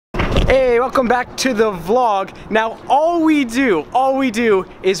Hey, welcome back to the vlog. Now all we do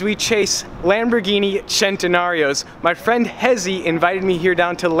is we chase Lamborghini Centenarios. My friend Hezi invited me here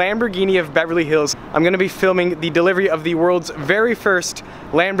down to Lamborghini of Beverly Hills. I'm gonna be filming the delivery of the world's very first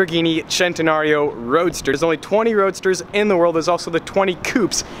Lamborghini Centenario Roadster. There's only 20 Roadsters in the world. There's also the 20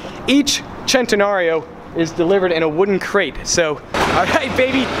 coupes. Each Centenario is delivered in a wooden crate. So, all right,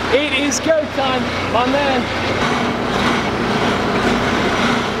 baby, it is go time, my man.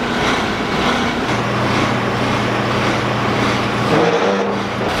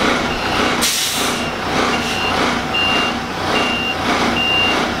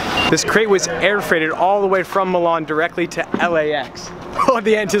 This crate was air freighted all the way from Milan directly to LAX. Oh,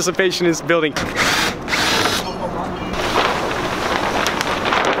 the anticipation is building.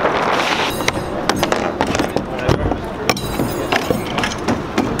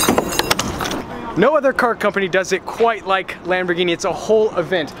 No other car company does it quite like Lamborghini. It's a whole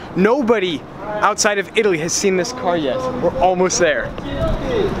event. Nobody outside of Italy has seen this car yet. We're almost there.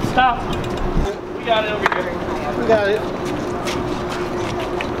 Stop. We got it over here. We got it.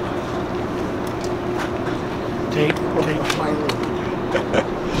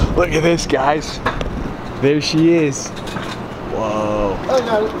 Look at this, guys. There she is. Whoa. I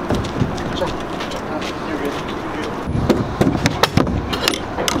got it. Check. You're good.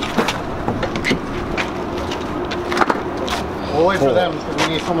 We'll wait for them because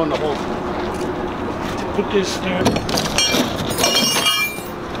we need someone to hold. Put this there.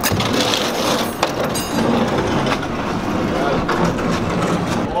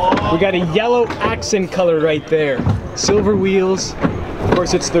 We got a yellow accent color right there. Silver wheels. Of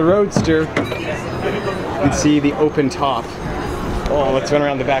course, it's the Roadster. You can see the open top. Oh, let's run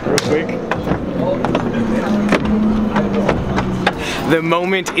around the back real quick. The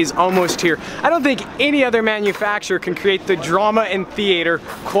moment is almost here. I don't think any other manufacturer can create the drama and theater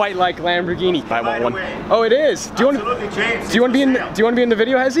quite like Lamborghini. I want one. Oh, it is. Do you want to be in? Do you want to be in the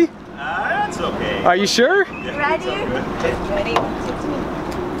video, Hezi? That's okay. Are you sure? Ready? Ready?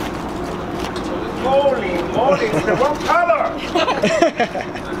 Holy moly, it's the wrong color!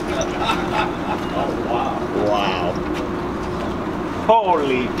 Oh, wow. Wow.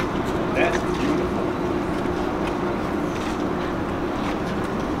 Holy, that's beautiful.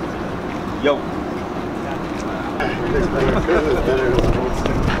 Yo.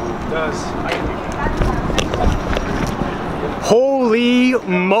 Holy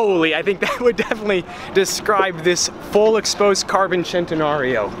moly, I think that would definitely describe this full exposed carbon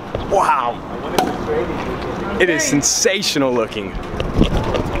Centenario. Wow. It is sensational looking. It's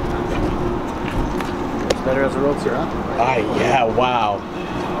better as a Roadster, huh? Ah, yeah, wow.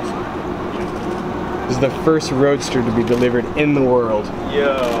 This is the first Roadster to be delivered in the world.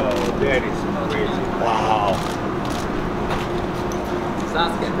 Yo, that is crazy. Wow.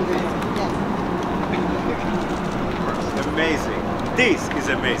 Amazing. This is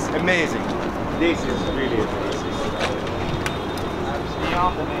amazing. Amazing. This is really amazing.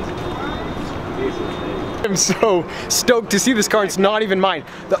 Beyond amazing. This is amazing. I'm so stoked to see this car. It's not even mine.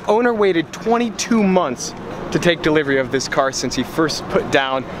 The owner waited 22 months to take delivery of this car since he first put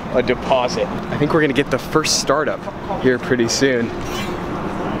down a deposit. I think we're gonna get the first startup here pretty soon.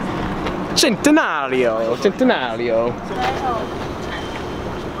 Centenario, Centenario.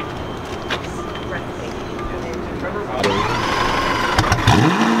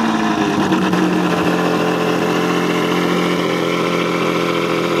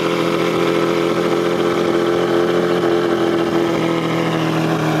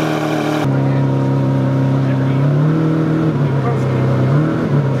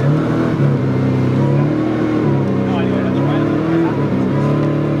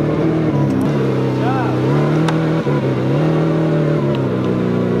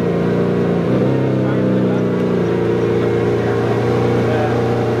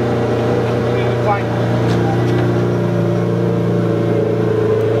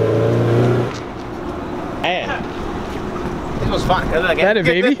 Had it,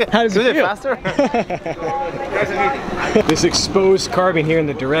 baby. How does it feel? Faster? This exposed carbon here in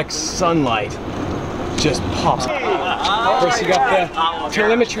the direct sunlight just pops. Of course, you got the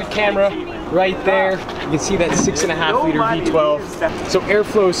telemetry camera right there. You can see that 6.5 liter V12. So air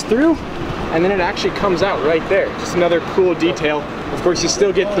flows through, and then it actually comes out right there. Just another cool detail. Of course, you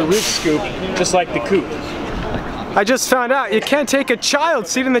still get the roof scoop, just like the coupe. I just found out you can't take a child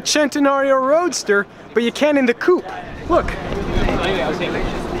seat in the Centenario Roadster, but you can in the coupe. Look.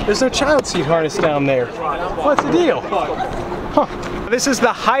 There's no child seat harness down there. What's the deal? Huh. This is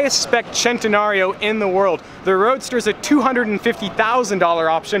the highest spec Centenario in the world. The Roadster is a $250,000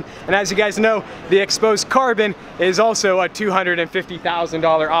 option, and as you guys know, the exposed carbon is also a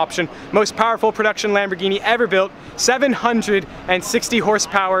 $250,000 option. Most powerful production Lamborghini ever built, 760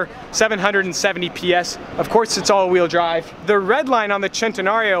 horsepower, 770 PS. Of course, it's all-wheel drive. The red line on the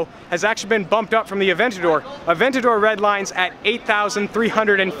Centenario has actually been bumped up from the Aventador. Aventador red lines at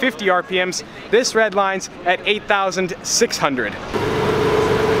 8,350 RPMs. This red line's at 8,600.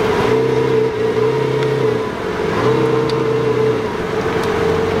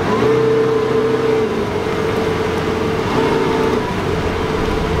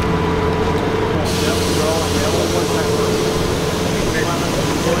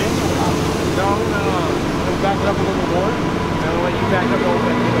 Back it up a little more. And I'll let you back up a little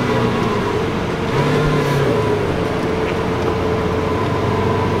bit.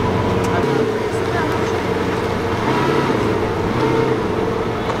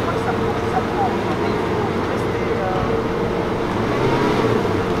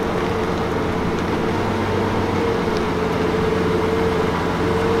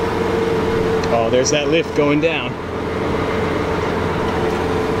 Oh, there's that lift going down.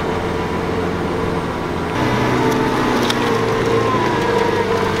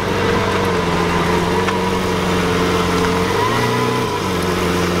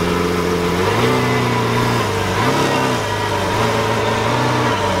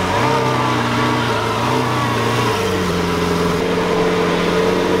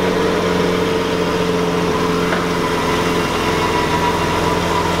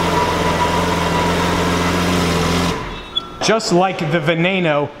 Just like the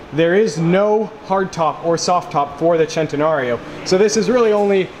Veneno, there is no hardtop or soft top for the Centenario. So this is really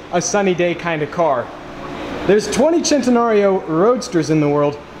only a sunny day kind of car. There's 20 Centenario Roadsters in the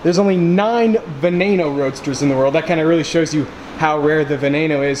world. There's only 9 Veneno Roadsters in the world. That kind of really shows you how rare the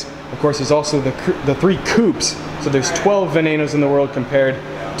Veneno is. Of course, there's also the 3 coupes. So there's 12 Venenos in the world compared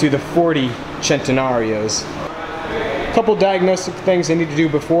to the 40 Centenarios. Couple diagnostic things they need to do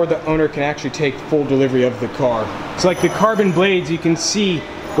before the owner can actually take full delivery of the car. So like the carbon blades, you can see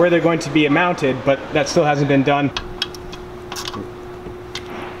where they're going to be mounted, but that still hasn't been done.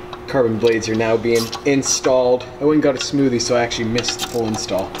 Carbon blades are now being installed. I went and got a smoothie, so I actually missed the full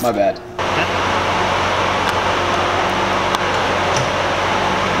install. My bad.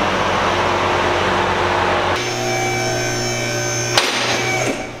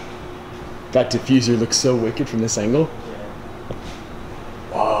 That diffuser looks so wicked from this angle.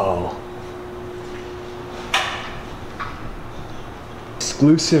 Whoa.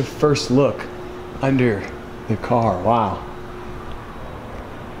 Exclusive first look under the car, wow.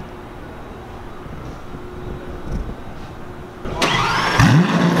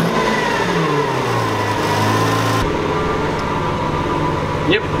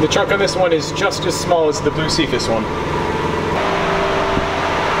 Yep, the trunk on this one is just as small as the Blue Cephas one.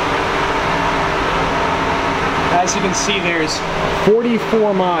 As you can see, there's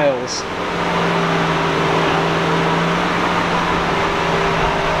 44 miles.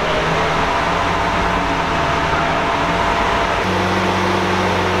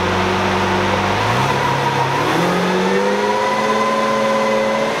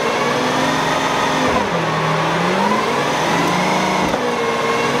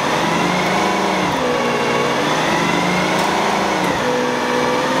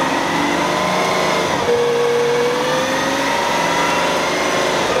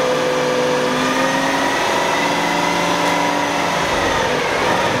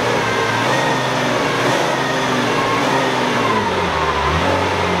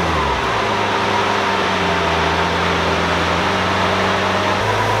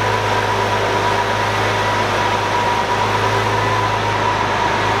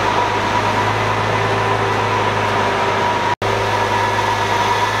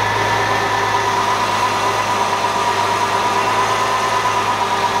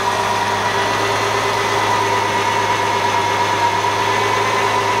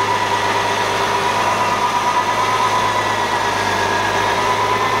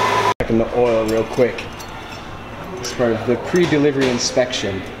 In the oil real quick as part of the pre-delivery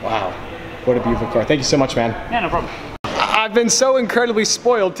inspection. Wow, what a beautiful car. Thank you so much, man. Yeah, no problem. I've been so incredibly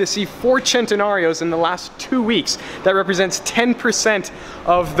spoiled to see 4 Centenarios in the last 2 weeks. That represents 10%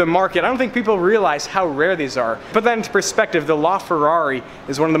 of the market. I don't think people realize how rare these are. Put that into perspective, the LaFerrari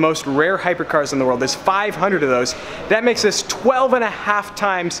is one of the most rare hypercars in the world. There's 500 of those. That makes this 12.5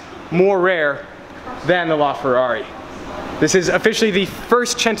 times more rare than the LaFerrari. This is officially the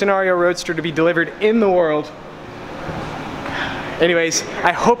first Centenario Roadster to be delivered in the world. Anyways,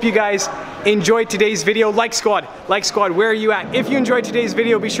 I hope you guys enjoyed today's video. Like squad, where are you at? If you enjoyed today's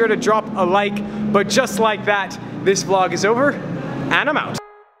video, be sure to drop a like. But just like that, this vlog is over, and I'm out.